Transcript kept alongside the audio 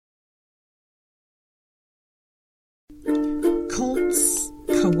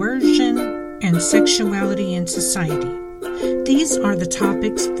coercion and sexuality in society. These are the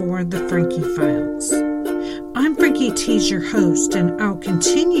topics for the Frankie Files. I'm Frankie Tees, your host, and I'll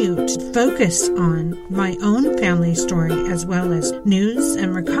continue to focus on my own family story as well as news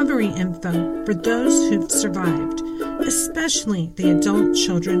and recovery info for those who've survived, especially the adult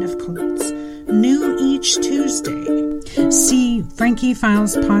children of cults. New each Tuesday. See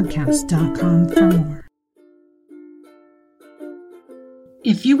FrankieFilesPodcast.com for more.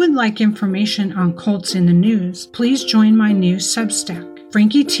 If you would like information on cults in the news, please join my new Substack,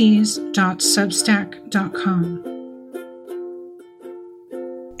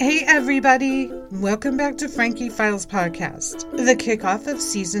 frankietees.substack.com. Hey everybody, welcome back to Frankie Files Podcast, the kickoff of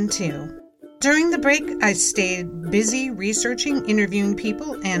Season 2. During the break, I stayed busy researching, interviewing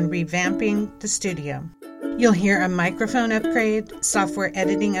people, and revamping the studio. You'll hear a microphone upgrade, software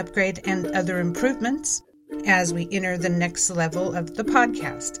editing upgrade, and other improvements as we enter the next level of the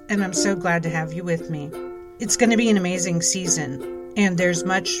podcast, and I'm so glad to have you with me. It's going to be an amazing season, and there's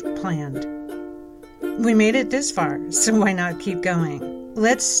much planned. We made it this far, so why not keep going?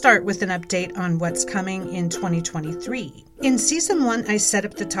 Let's start with an update on what's coming in 2023. In Season 1, I set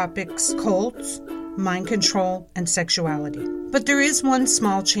up the topics cults, mind control, and sexuality. But there is one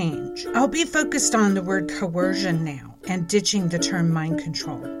small change. I'll be focused on the word coercion now and ditching the term mind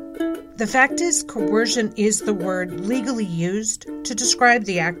control. The fact is, coercion is the word legally used to describe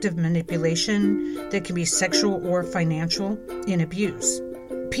the act of manipulation that can be sexual or financial in abuse.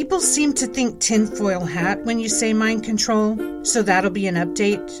 People seem to think tinfoil hat when you say mind control, so that'll be an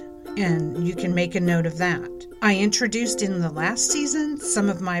update, and you can make a note of that. I introduced in the last season some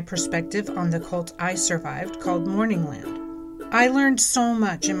of my perspective on the cult I survived called Morningland. I learned so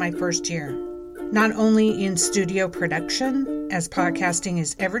much in my first year. Not only in studio production, as podcasting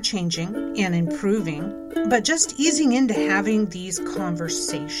is ever-changing and improving, but just easing into having these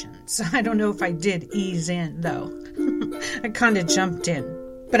conversations. I don't know if I did ease in, though. I kind of jumped in.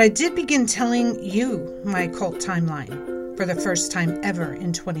 But I did begin telling you my cult timeline for the first time ever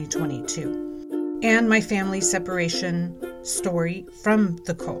in 2022, and my family separation story from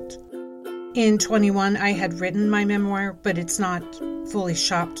the cult. In 21, I had written my memoir, but it's not fully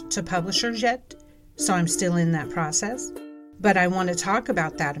shopped to publishers yet, so I'm still in that process. But I want to talk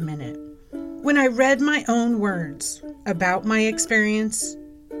about that a minute. When I read my own words about my experience,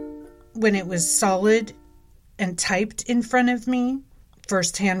 when it was solid and typed in front of me,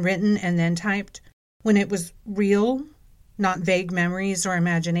 first handwritten and then typed, when it was real, not vague memories or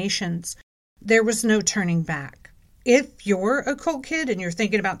imaginations, there was no turning back. If you're a cult kid and you're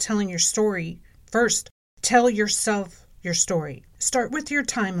thinking about telling your story, first, tell yourself your story. Start with your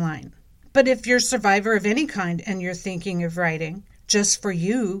timeline. But if you're a survivor of any kind and you're thinking of writing just for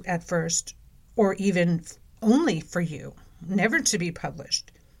you at first, or even only for you, never to be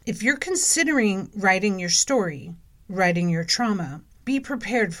published, if you're considering writing your story, writing your trauma, be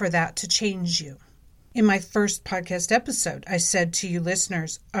prepared for that to change you. In my first podcast episode, I said to you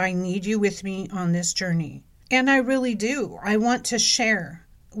listeners, I need you with me on this journey. And I really do. I want to share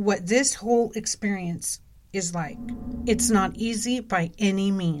what this whole experience is like. It's not easy by any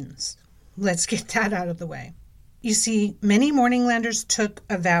means. Let's get that out of the way. You see, many Morninglanders took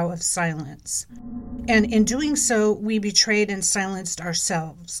a vow of silence. And in doing so, we betrayed and silenced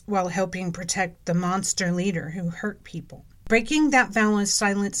ourselves while helping protect the monster leader who hurt people. Breaking that vow of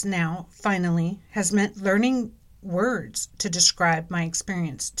silence now, finally, has meant learning words to describe my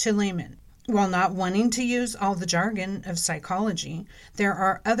experience to laymen. While not wanting to use all the jargon of psychology, there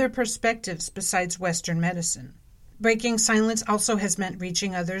are other perspectives besides Western medicine. Breaking silence also has meant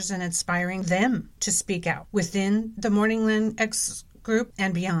reaching others and inspiring them to speak out within the Morningland X group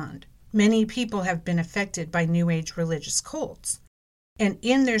and beyond. Many people have been affected by New Age religious cults. And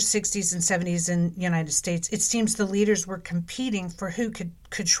in their 60s and 70s in the United States, it seems the leaders were competing for who could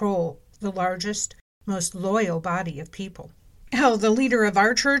control the largest, most loyal body of people. Hell, the leader of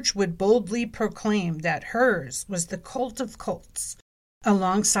our church would boldly proclaim that hers was the cult of cults,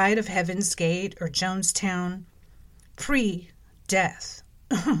 alongside of Heaven's Gate or Jonestown, pre-death.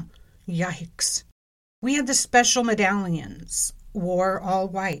 Yikes. We had the special medallions, wore all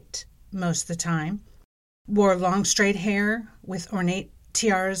white most of the time, wore long straight hair with ornate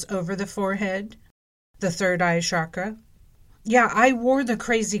tiaras over the forehead, the third eye chakra. Yeah, I wore the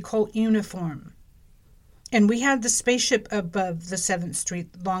crazy cult uniform. And we had the spaceship above the 7th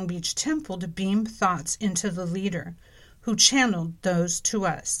Street Long Beach Temple to beam thoughts into the leader, who channeled those to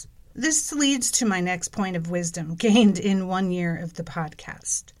us. This leads to my next point of wisdom gained in 1 year of the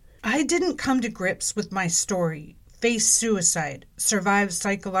podcast. I didn't come to grips with my story, face suicide, survive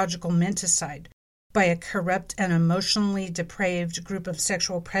psychological menticide, by a corrupt and emotionally depraved group of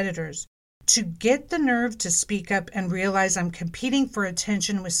sexual predators, to get the nerve to speak up and realize I'm competing for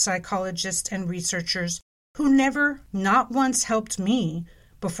attention with psychologists and researchers who never, not once, helped me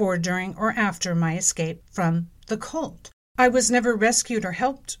before, during, or after my escape from the cult. I was never rescued or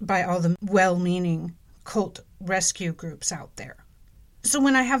helped by all the well-meaning cult rescue groups out there. So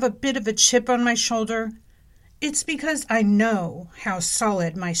when I have a bit of a chip on my shoulder, it's because I know how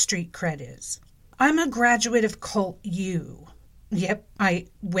solid my street cred is. I'm a graduate of Cult U. Yep, I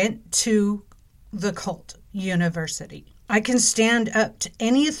went to the Cult University. I can stand up to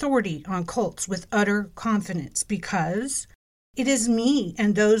any authority on cults with utter confidence because it is me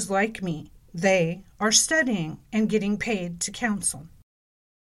and those like me they are studying and getting paid to counsel.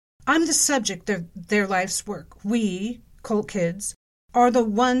 I'm the subject of their life's work. We, cult kids, are the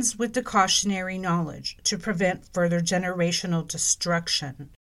ones with the cautionary knowledge to prevent further generational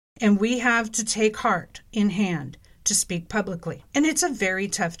destruction. And we have to take heart in hand to speak publicly. And it's a very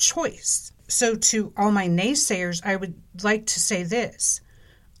tough choice. So to all my naysayers, I would like to say this.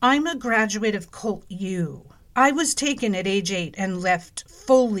 I'm a graduate of Cult U. I was taken at age 8 and left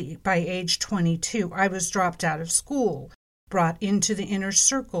fully by age 22. I was dropped out of school, brought into the inner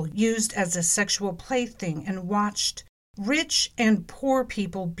circle, used as a sexual plaything, and watched rich and poor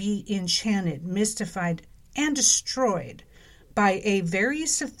people be enchanted, mystified, and destroyed by a very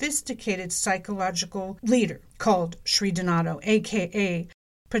sophisticated psychological leader called Sri Donato, a.k.a.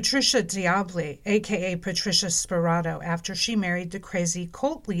 Patricia Diablo, a.k.a. Patricia Sperato, after she married the crazy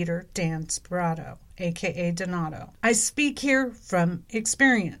cult leader Dan Sperato, a.k.a. Donato. I speak here from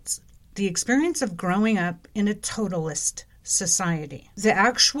experience, the experience of growing up in a totalist society, the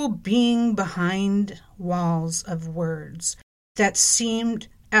actual being behind walls of words that seemed,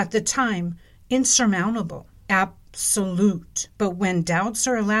 at the time, insurmountable, absolute. But when doubts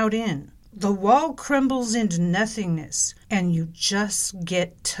are allowed in, the wall crumbles into nothingness, and you just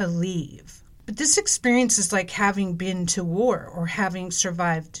get to leave. But this experience is like having been to war or having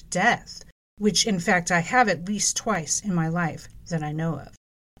survived death, which in fact I have at least twice in my life that I know of.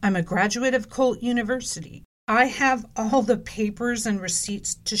 I'm a graduate of Cult University. I have all the papers and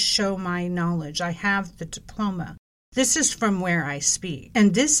receipts to show my knowledge. I have the diploma. This is from where I speak,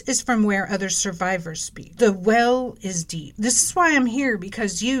 and this is from where other survivors speak. The well is deep. This is why I'm here,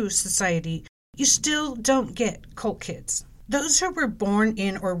 because you, society, you still don't get cult kids. Those who were born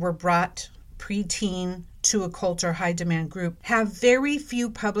in or were brought preteen to a cult or high-demand group have very few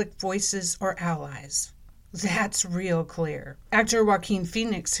public voices or allies. That's real clear. Actor Joaquin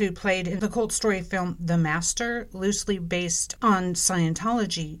Phoenix, who played in the cult story film The Master, loosely based on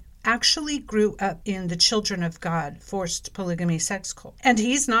Scientology, actually grew up in the Children of God forced polygamy sex cult. And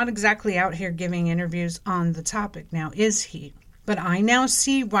he's not exactly out here giving interviews on the topic now, is he? But I now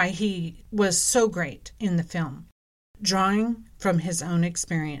see why he was so great in the film, drawing from his own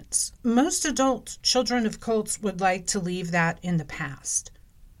experience. Most adult children of cults would like to leave that in the past.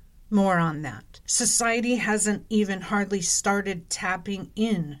 More on that. Society hasn't even hardly started tapping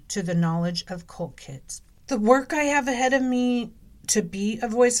into the knowledge of cult kids. The work I have ahead of me to be a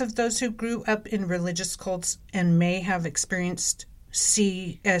voice of those who grew up in religious cults and may have experienced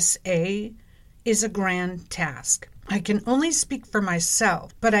CSA is a grand task. I can only speak for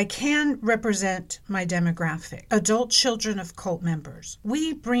myself, but I can represent my demographic, adult children of cult members.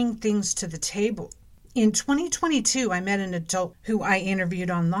 We bring things to the table. In 2022, I met an adult who I interviewed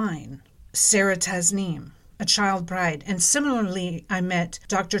online, Sarah Tasneem, a child bride, and similarly, I met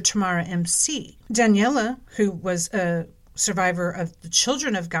Dr. Tamara MC. Daniela, who was a survivor of the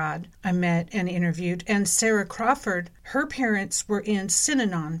Children of God, I met and interviewed, and Sarah Crawford, her parents were in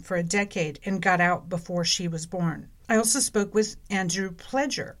Synanon for a decade and got out before she was born. I also spoke with Andrew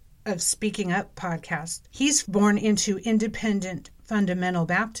Pledger of Speaking Up podcast. He's born into Independent Fundamental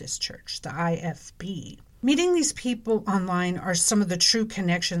Baptist Church, the IFB. Meeting these people online are some of the true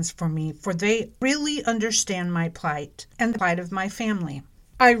connections for me, for they really understand my plight and the plight of my family.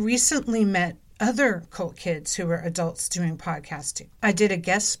 I recently met other cult kids who were adults doing podcasting. I did a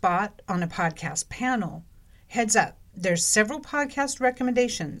guest spot on a podcast panel. Heads up, there's several podcast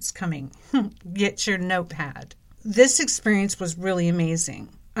recommendations coming. Get your notepad. This experience was really amazing.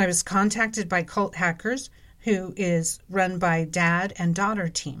 I was contacted by Cult Hackers, who is run by dad and daughter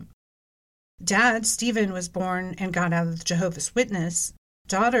team. Dad, Stephen, was born and got out of the Jehovah's Witness.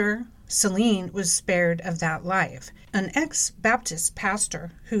 Daughter, Celine, was spared of that life. An ex-Baptist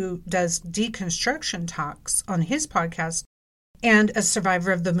pastor who does deconstruction talks on his podcast, and a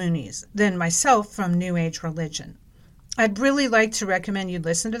survivor of the Moonies, then myself from New Age Religion. I'd really like to recommend you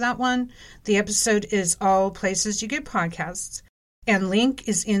listen to that one. The episode is all places you get podcasts, and link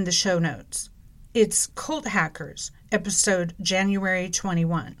is in the show notes. It's Cult Hackers, episode January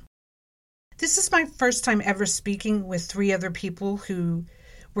 21. This is my first time ever speaking with 3 other people who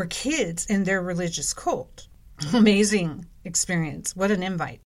were kids in their religious cult. Amazing experience. What an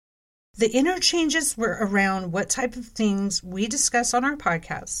invite. The interchanges were around what type of things we discuss on our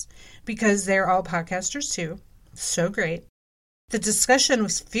podcasts, because they're all podcasters too. So great. The discussion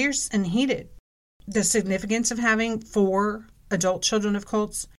was fierce and heated. The significance of having 4 adult children of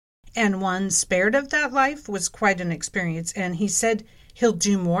cults and 1 spared of that life was quite an experience, and he said he'll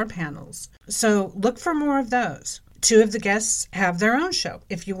do more panels. So look for more of those. 2 of the guests have their own show.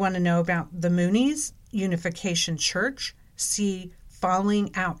 If you want to know about the Moonies Unification Church, see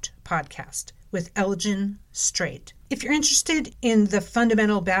Falling Out podcast with Elgin Strait. If you're interested in the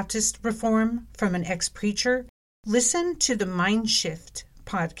fundamental Baptist reform from an ex-preacher, listen to the Mind Shift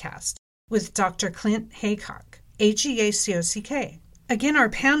podcast with Dr. Clint Haycock, Heacock. Again, our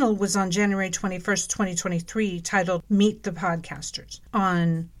panel was on January 21st, 2023, titled Meet the Podcasters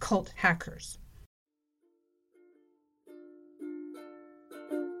on Cult Hackers.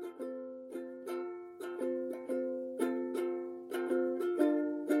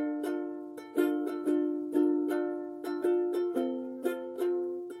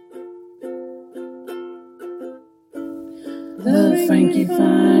 The Frankie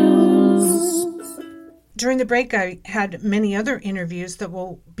Files. During the break, I had many other interviews that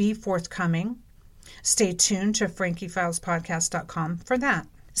will be forthcoming. Stay tuned to frankiefilespodcast.com for that.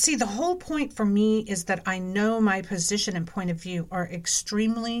 See, the whole point for me is that I know my position and point of view are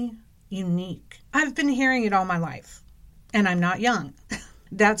extremely unique. I've been hearing it all my life, and I'm not young.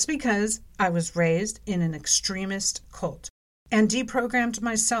 That's because I was raised in an extremist cult and deprogrammed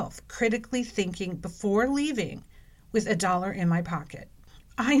myself, critically thinking before leaving with $1 in my pocket.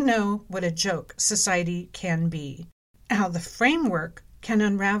 I know what a joke society can be, how the framework can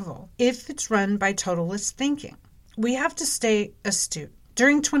unravel if it's run by totalist thinking. We have to stay astute.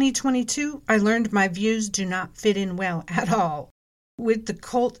 During 2022, I learned my views do not fit in well at all with the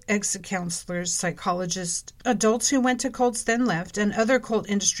cult exit counselors, psychologists, adults who went to cults then left, and other cult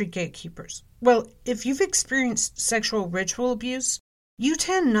industry gatekeepers. Well, if you've experienced sexual ritual abuse, you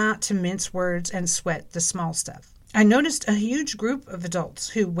tend not to mince words and sweat the small stuff. I noticed a huge group of adults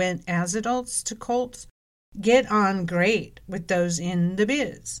who went as adults to cults get on great with those in the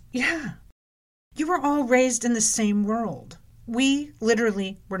biz. Yeah, you were all raised in the same world. We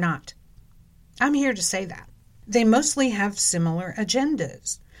literally were not. I'm here to say that. They mostly have similar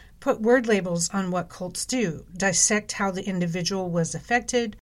agendas. Put word labels on what cults do. Dissect how the individual was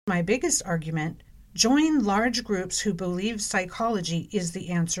affected. My biggest argument, join large groups who believe psychology is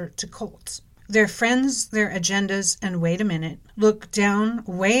the answer to cults. Their friends, their agendas, and wait a minute, look down,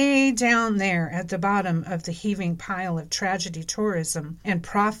 way down there at the bottom of the heaving pile of tragedy, tourism, and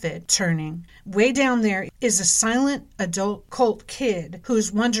profit turning. Way down there is a silent adult cult kid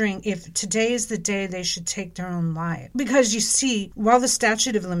who's wondering if today is the day they should take their own life. Because you see, while the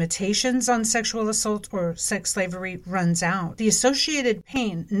statute of limitations on sexual assault or sex slavery runs out, the associated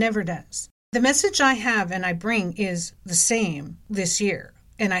pain never does. The message I have and I bring is the same this year,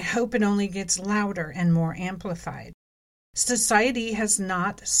 and I hope it only gets louder and more amplified. Society has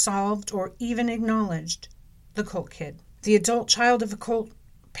not solved or even acknowledged the cult kid, the adult child of a cult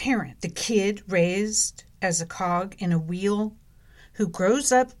parent, the kid raised as a cog in a wheel who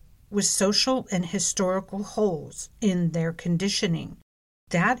grows up with social and historical holes in their conditioning.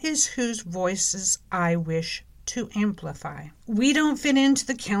 That is whose voices I wish to amplify. We don't fit into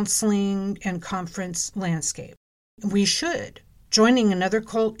the counseling and conference landscape. We should. Joining another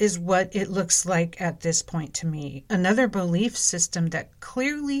cult is what it looks like at this point to me. Another belief system that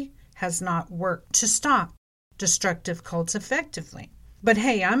clearly has not worked to stop destructive cults effectively. But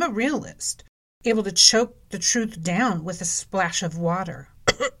hey, I'm a realist, able to choke the truth down with a splash of water.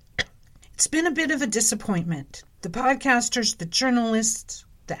 It's been a bit of a disappointment. The podcasters, the journalists,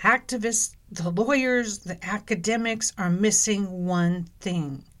 the activists, the lawyers, the academics are missing one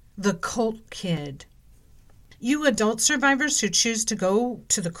thing: the cult kid. You adult survivors who choose to go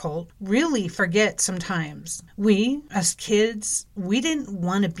to the cult really forget sometimes. We, as kids, we didn't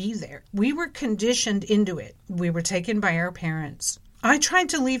want to be there. We were conditioned into it. We were taken by our parents. I tried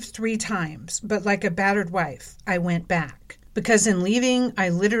to leave 3 times, but like a battered wife, I went back. Because in leaving, I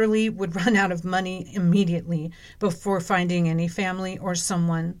literally would run out of money immediately before finding any family or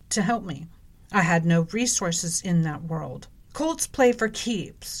someone to help me. I had no resources in that world. Cults play for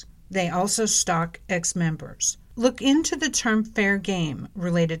keeps. They also stalk ex-members. Look into the term fair game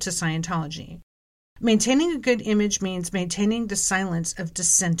related to Scientology. Maintaining a good image means maintaining the silence of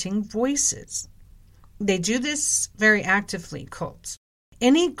dissenting voices. They do this very actively, cults.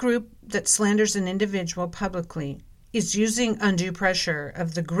 Any group that slanders an individual publicly is using undue pressure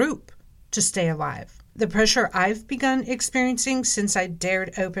of the group to stay alive. The pressure I've begun experiencing since I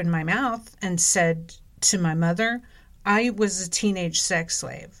dared open my mouth and said to my mother I was a teenage sex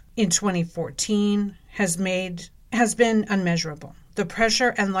slave in 2014 has been unmeasurable. The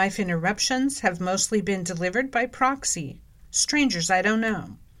pressure and life interruptions have mostly been delivered by proxy, strangers I don't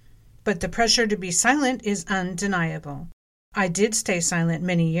know. But the pressure to be silent is undeniable. I did stay silent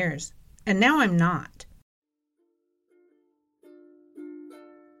many years, and now I'm not.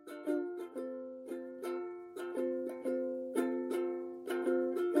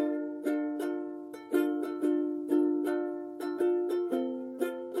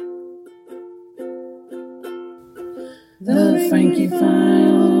 The Frankie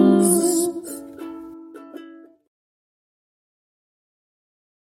Files.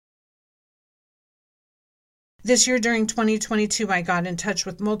 This year during 2022, I got in touch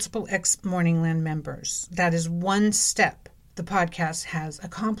with multiple ex-Morningland members. That is one step the podcast has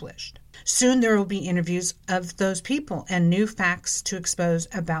accomplished. Soon there will be interviews of those people and new facts to expose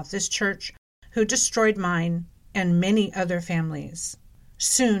about this church who destroyed mine and many other families.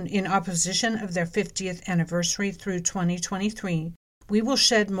 Soon, in opposition of their 50th anniversary through 2023, we will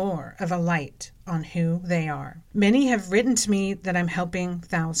shed more of a light on who they are. Many have written to me that I'm helping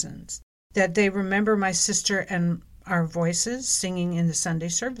thousands, that they remember my sister and our voices singing in the Sunday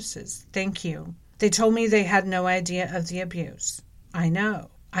services. Thank you. They told me they had no idea of the abuse. I know.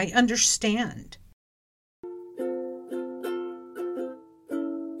 I understand.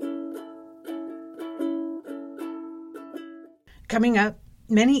 Coming up,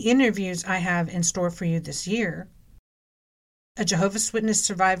 many interviews I have in store for you this year. A Jehovah's Witness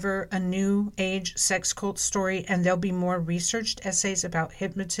survivor, a new age sex cult story, and there'll be more researched essays about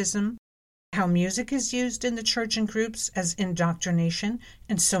hypnotism, how music is used in the church and groups as indoctrination,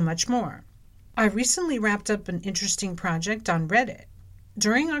 and so much more. I recently wrapped up an interesting project on Reddit.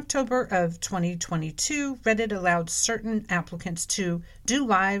 During October of 2022, Reddit allowed certain applicants to do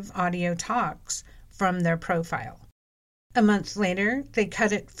live audio talks from their profile. A month later, they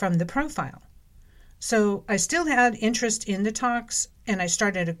cut it from the profile. So I still had interest in the talks, and I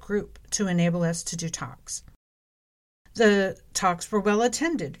started a group to enable us to do talks. The talks were well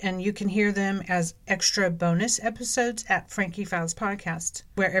attended, and you can hear them as extra bonus episodes at Frankie Files Podcast,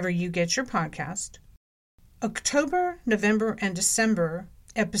 wherever you get your podcast. October, November, and December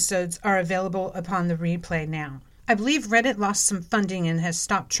episodes are available upon the replay now. I believe Reddit lost some funding and has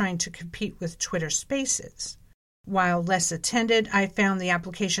stopped trying to compete with Twitter Spaces. While less attended, I found the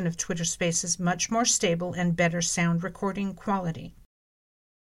application of Twitter Spaces much more stable and better sound recording quality.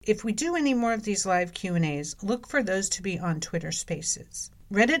 If we do any more of these live Q&As, look for those to be on Twitter Spaces.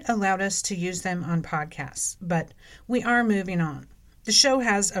 Reddit allowed us to use them on podcasts, but we are moving on. The show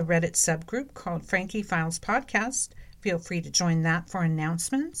has a Reddit subgroup called Frankie Files Podcast. Feel free to join that for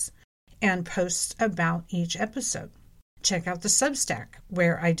announcements and posts about each episode. Check out the Substack,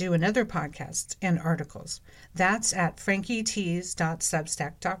 where I do another podcast and articles. That's at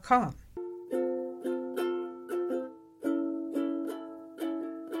frankietees.substack.com.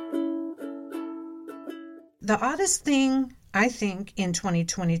 The oddest thing, I think, in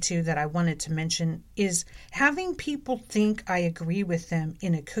 2022 that I wanted to mention is having people think I agree with them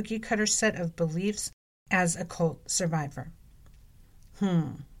in a cookie-cutter set of beliefs as a cult survivor.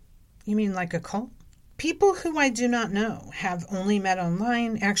 You mean like a cult? People who I do not know, have only met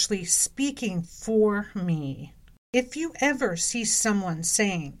online, actually speaking for me. If you ever see someone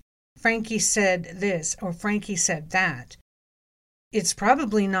saying, Frankie said this or Frankie said that, it's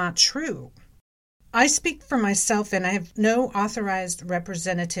probably not true. I speak for myself and I have no authorized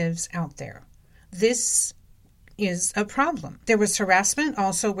representatives out there. This is a problem. There was harassment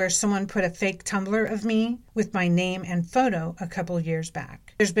also where someone put a fake Tumblr of me with my name and photo a couple years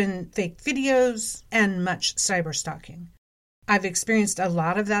back. There's been fake videos and much cyberstalking. I've experienced a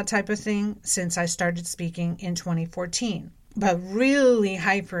lot of that type of thing since I started speaking in 2014, but really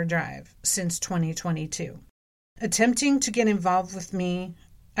hyperdrive since 2022. Attempting to get involved with me,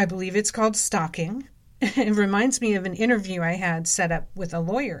 I believe it's called stalking. It reminds me of an interview I had set up with a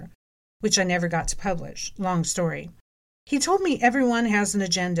lawyer, which I never got to publish. Long story. He told me everyone has an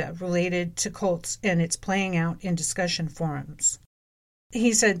agenda related to cults and it's playing out in discussion forums.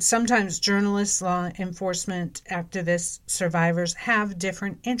 He said sometimes journalists, law enforcement, activists, survivors have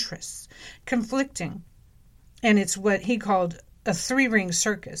different interests, conflicting, and it's what he called a three-ring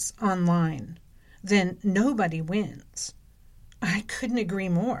circus online. Then nobody wins. I couldn't agree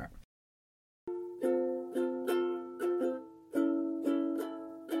more.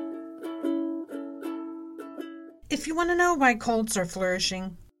 If you want to know why cults are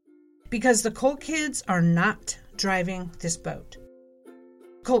flourishing, because the cult kids are not driving this boat.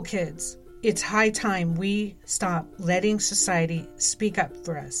 Cult kids, it's high time we stop letting society speak up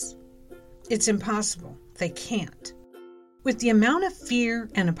for us. It's impossible. They can't. With the amount of fear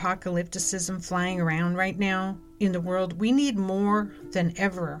and apocalypticism flying around right now in the world, we need more than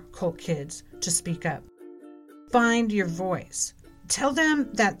ever cult kids to speak up. Find your voice. Tell them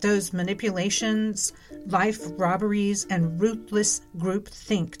that those manipulations, life robberies, and ruthless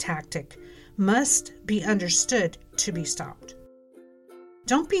groupthink tactic must be understood to be stopped.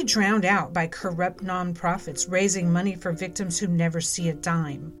 Don't be drowned out by corrupt nonprofits raising money for victims who never see a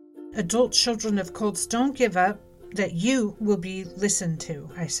dime. Adult children of cults, don't give up that you will be listened to,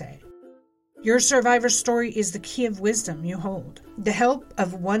 I say. Your survivor story is the key of wisdom you hold. The help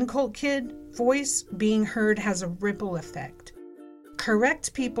of one cult kid voice being heard has a ripple effect.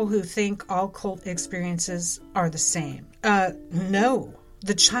 Correct people who think all cult experiences are the same. No.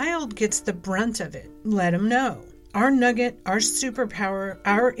 The child gets the brunt of it. Let him know. Our nugget, our superpower,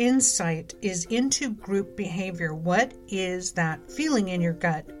 our insight is into group behavior. What is that feeling in your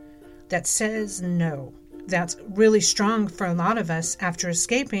gut that says no? That's really strong for a lot of us. After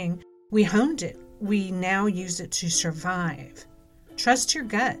escaping, we honed it. We now use it to survive. Trust your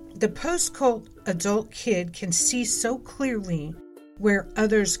gut. The post-cult adult kid can see so clearly where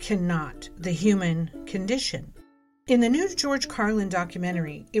others cannot, the human condition. In the new George Carlin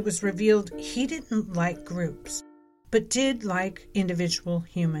documentary, it was revealed he didn't like groups, but did like individual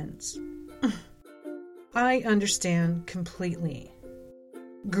humans. I understand completely.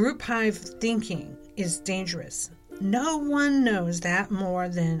 Group hive thinking is dangerous. No one knows that more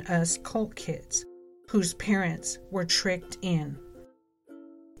than us cult kids, whose parents were tricked in.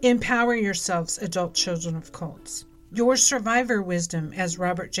 Empower yourselves, adult children of cults. Your survivor wisdom, as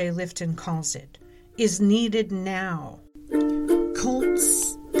Robert J. Lifton calls it, is needed now.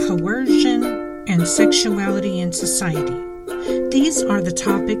 Cults, coercion, and sexuality in society. These are the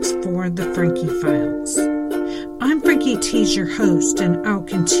topics for the Frankie Files. I'm Frankie Tees, your host, and I'll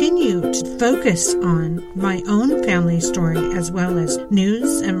continue to focus on my own family story as well as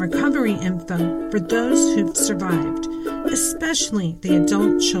news and recovery info for those who've survived, especially the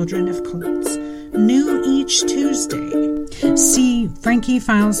adult children of cults. New each Tuesday. See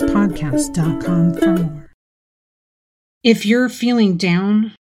FrankieFilesPodcast.com for more. If you're feeling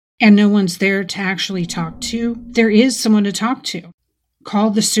down and no one's there to actually talk to, there is someone to talk to.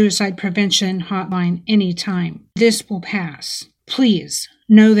 Call the Suicide Prevention Hotline anytime. This will pass. Please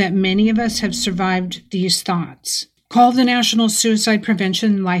know that many of us have survived these thoughts. Call the National Suicide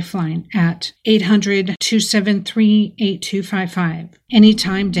Prevention Lifeline at 800-273-8255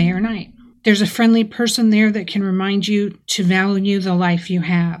 anytime, day or night. There's a friendly person there that can remind you to value the life you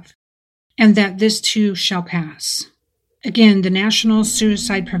have, and that this too shall pass. Again, the National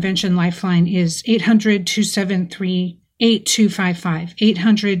Suicide Prevention Lifeline is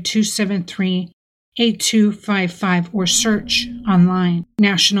 800-273-8255, 800-273-8255, or search online,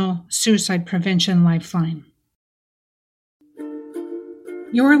 National Suicide Prevention Lifeline.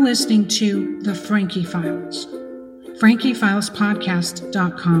 You're listening to The Frankie Files,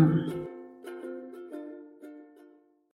 FrankieFilesPodcast.com.